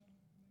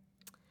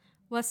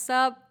What's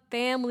up,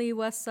 family?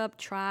 What's up,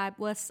 tribe?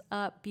 What's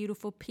up,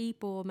 beautiful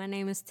people? My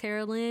name is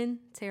Terrilyn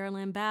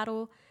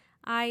Battle.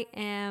 I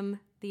am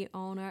the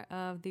owner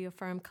of the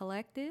Affirmed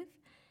Collective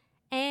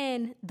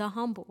and The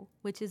Humble,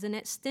 which is an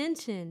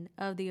extension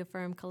of the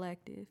Affirmed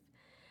Collective.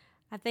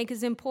 I think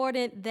it's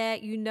important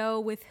that you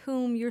know with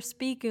whom you're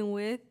speaking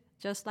with,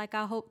 just like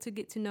I hope to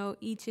get to know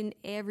each and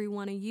every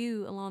one of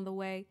you along the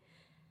way.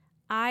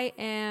 I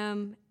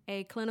am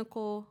a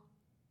clinical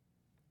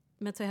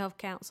mental health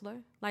counselor,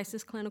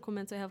 licensed clinical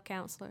mental health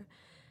counselor,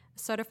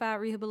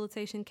 certified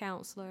rehabilitation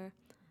counselor.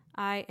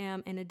 I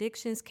am an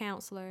addictions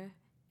counselor,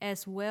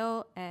 as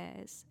well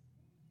as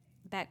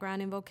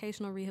background in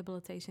vocational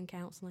rehabilitation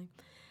counseling.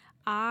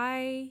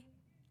 I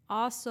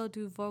also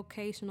do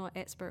vocational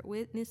expert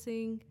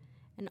witnessing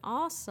and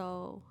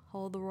also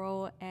hold the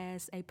role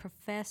as a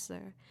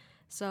professor.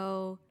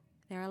 So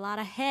there are a lot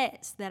of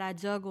hats that I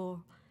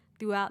juggle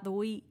throughout the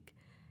week.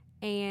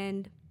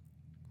 And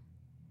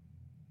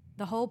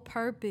the whole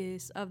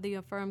purpose of the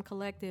Affirmed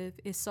Collective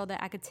is so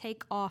that I could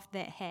take off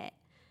that hat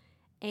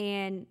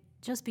and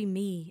just be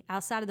me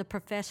outside of the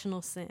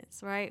professional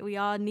sense, right? We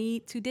all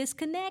need to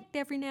disconnect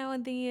every now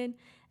and then,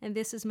 and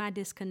this is my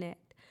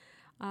disconnect.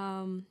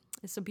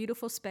 It's a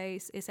beautiful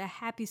space. It's a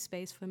happy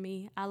space for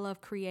me. I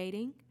love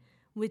creating,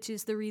 which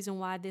is the reason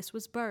why this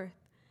was birthed.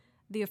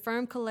 The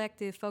Affirmed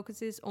Collective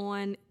focuses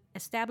on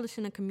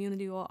establishing a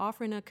community or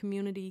offering a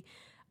community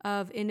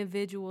of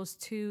individuals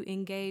to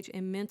engage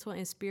in mental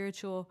and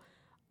spiritual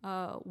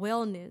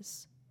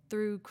wellness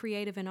through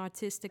creative and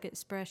artistic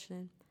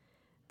expression.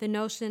 The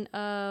notion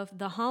of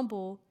the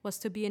humble was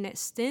to be an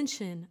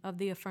extension of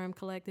the Affirmed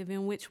Collective,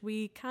 in which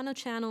we kind of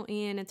channel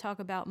in and talk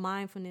about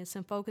mindfulness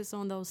and focus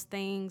on those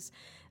things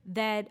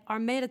that are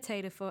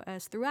meditative for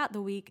us throughout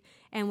the week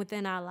and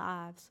within our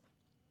lives.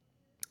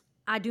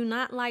 I do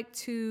not like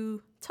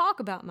to talk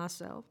about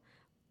myself,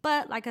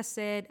 but like I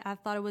said, I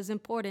thought it was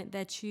important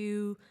that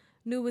you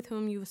knew with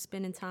whom you were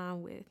spending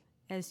time with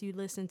as you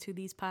listen to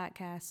these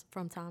podcasts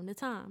from time to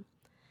time.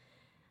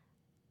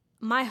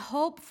 My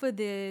hope for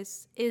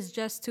this is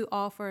just to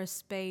offer a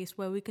space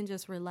where we can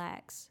just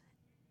relax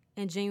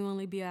and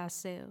genuinely be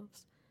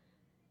ourselves.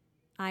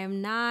 I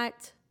am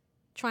not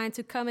trying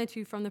to come at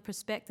you from the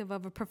perspective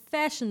of a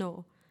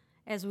professional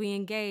as we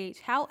engage.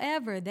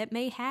 However, that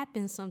may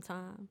happen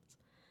sometimes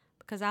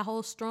because I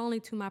hold strongly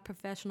to my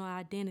professional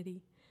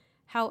identity.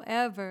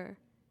 However,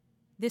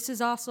 this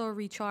is also a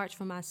recharge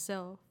for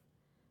myself.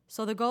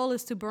 So the goal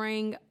is to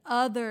bring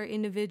other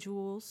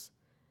individuals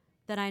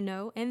that I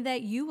know and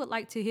that you would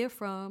like to hear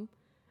from,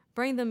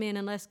 bring them in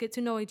and let's get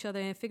to know each other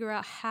and figure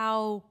out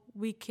how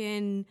we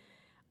can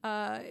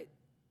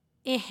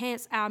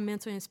enhance our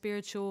mental and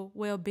spiritual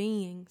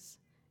well-beings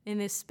in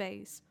this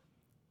space.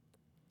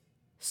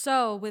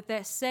 So with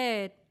that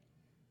said,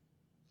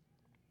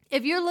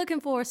 if you're looking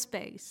for a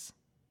space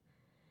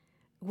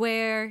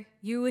where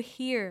you will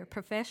hear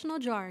professional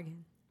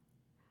jargon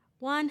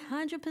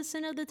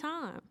 100% of the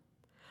time,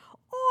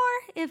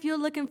 or if you're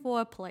looking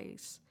for a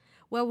place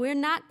where we're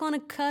not going to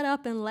cut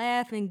up and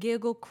laugh and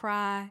giggle,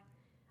 cry,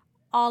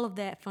 all of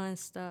that fun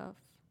stuff.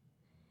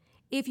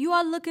 If you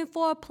are looking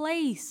for a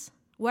place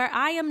where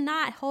I am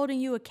not holding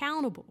you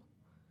accountable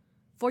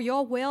for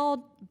your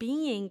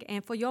well-being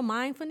and for your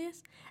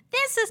mindfulness,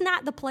 this is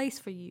not the place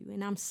for you.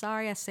 And I'm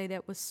sorry I say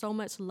that with so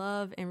much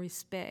love and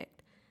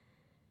respect.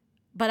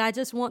 But I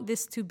just want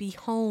this to be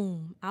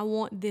home. I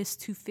want this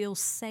to feel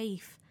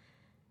safe.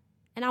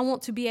 And I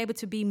want to be able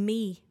to be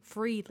me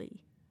freely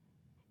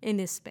in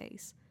this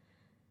space.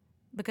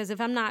 Because if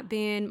I'm not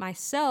being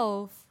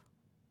myself,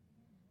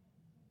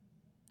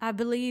 I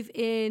believe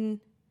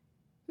in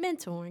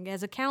mentoring.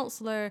 As a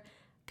counselor,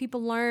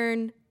 people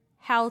learn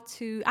how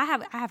to, I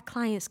have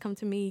clients come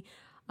to me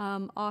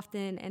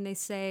often and they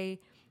say,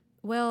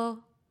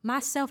 well, my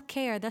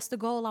self-care, that's the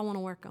goal I want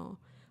to work on.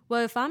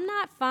 Well, if I'm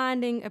not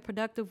finding a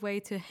productive way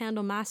to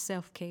handle my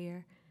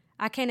self-care,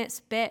 I can't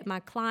expect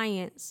my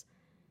clients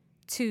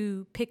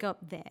to pick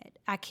up that.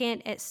 I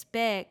can't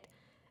expect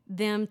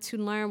them to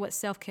learn what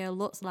self-care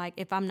looks like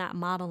if I'm not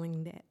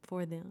modeling that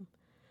for them.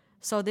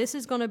 So this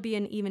is going to be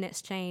an even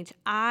exchange.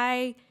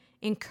 I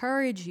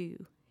encourage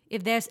you,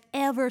 if there's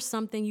ever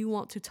something you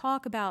want to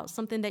talk about,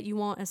 something that you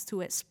want us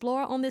to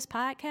explore on this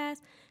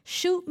podcast,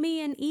 shoot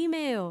me an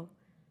email,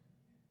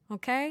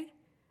 okay?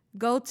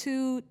 Go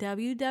to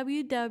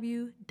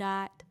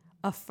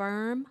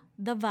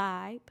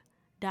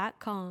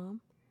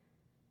www.affirmthevibe.com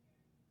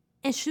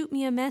and shoot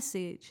me a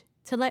message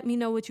to let me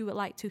know what you would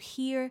like to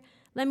hear.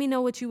 Let me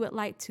know what you would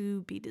like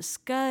to be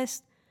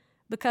discussed,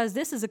 because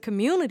this is a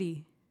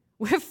community.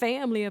 We're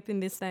family up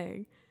in this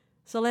thing.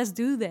 So let's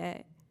do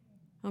that,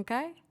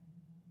 okay?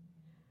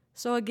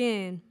 So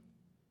again,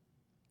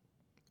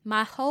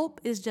 my hope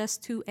is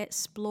just to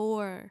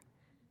explore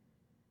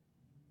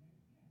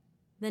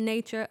the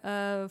nature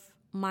of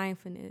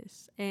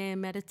mindfulness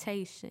and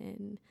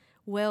meditation,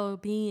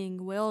 well-being,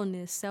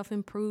 wellness,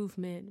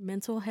 self-improvement,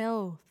 mental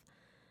health.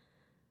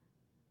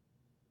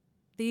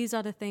 These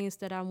are the things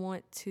that I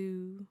want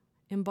to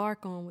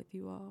embark on with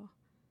you all.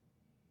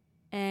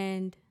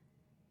 And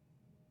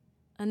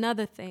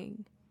another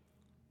thing.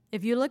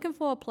 If you're looking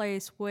for a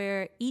place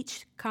where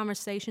each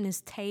conversation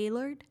is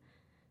tailored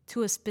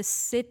to a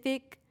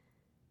specific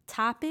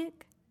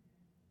topic,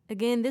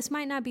 again, this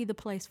might not be the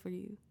place for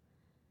you.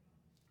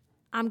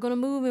 I'm going to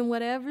move in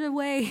whatever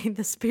way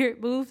the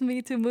Spirit moves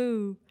me to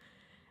move,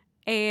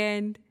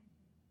 and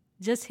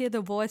just hear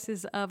the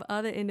voices of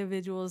other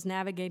individuals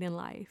navigating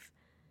life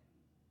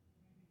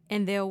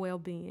and their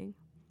well-being.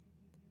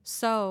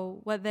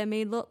 So what that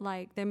may look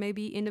like, there may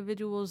be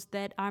individuals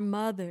that are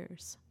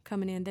mothers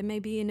coming in. There may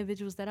be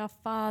individuals that are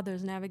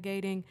fathers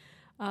navigating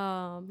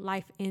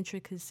life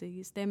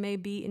intricacies. There may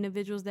be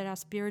individuals that are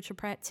spiritual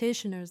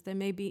practitioners. There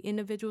may be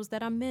individuals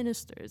that are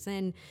ministers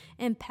and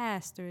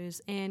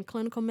pastors and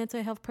clinical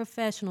mental health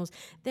professionals.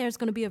 There's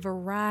going to be a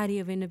variety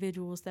of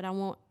individuals that I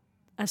want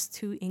us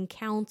to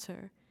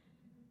encounter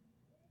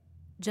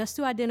just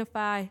to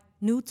identify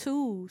new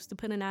tools to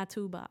put in our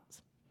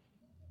toolbox.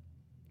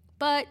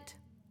 But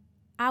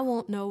I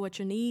won't know what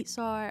your needs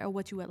are or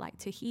what you would like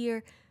to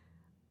hear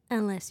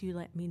unless you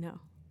let me know,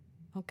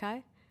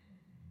 okay?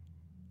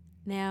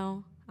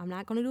 Now, I'm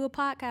not going to do a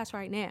podcast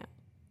right now.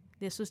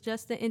 This was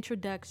just the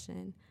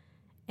introduction,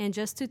 and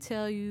just to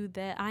tell you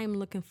that I am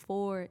looking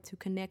forward to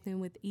connecting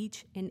with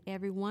each and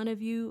every one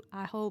of you.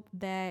 I hope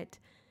that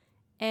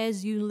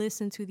as you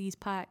listen to these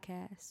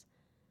podcasts,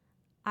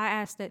 I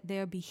ask that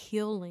there be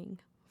healing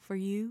for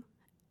you.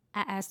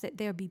 I ask that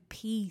there be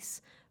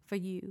peace for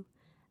you.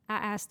 I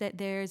ask that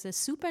there is a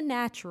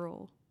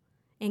supernatural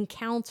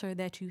encounter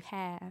that you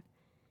have,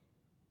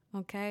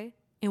 okay?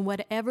 In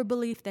whatever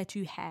belief that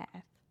you have.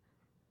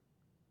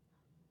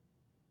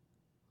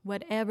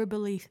 Whatever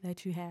belief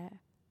that you have.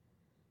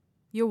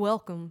 You're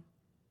welcome.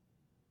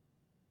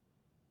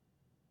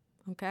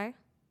 Okay?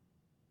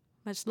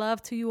 Much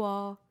love to you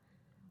all.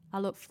 I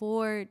look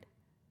forward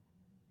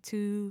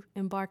to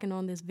embarking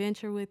on this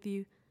venture with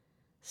you.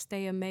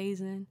 Stay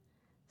amazing.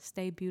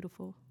 Stay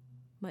beautiful.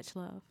 Much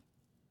love.